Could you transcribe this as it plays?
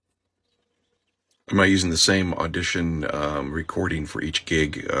Am I using the same Audition recording for each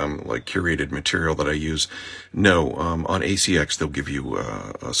gig, like curated material that I use? No. On ACX, they'll give you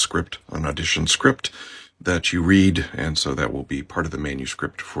a script, an Audition script that you read, and so that will be part of the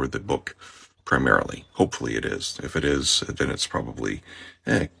manuscript for the book primarily. Hopefully it is. If it is, then it's probably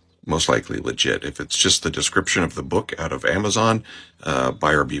most likely legit. If it's just the description of the book out of Amazon,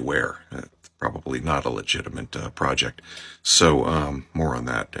 buyer beware. Probably not a legitimate project. So more on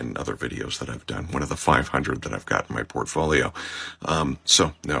that and other videos that I've done. One of the 500 that I've got in my portfolio.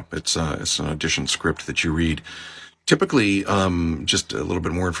 So no, it's an Audition script that you read. Typically, just a little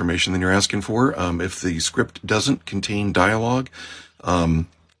bit more information than you're asking for. If the script doesn't contain dialogue,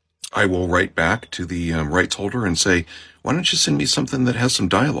 I will write back to the rights holder and say, why don't you send me something that has some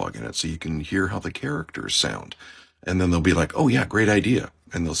dialogue in it so you can hear how the characters sound? And then they'll be like, oh yeah, great idea.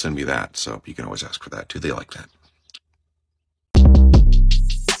 And they'll send me that. So you can always ask for that too. They like that.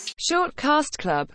 Short Cast Club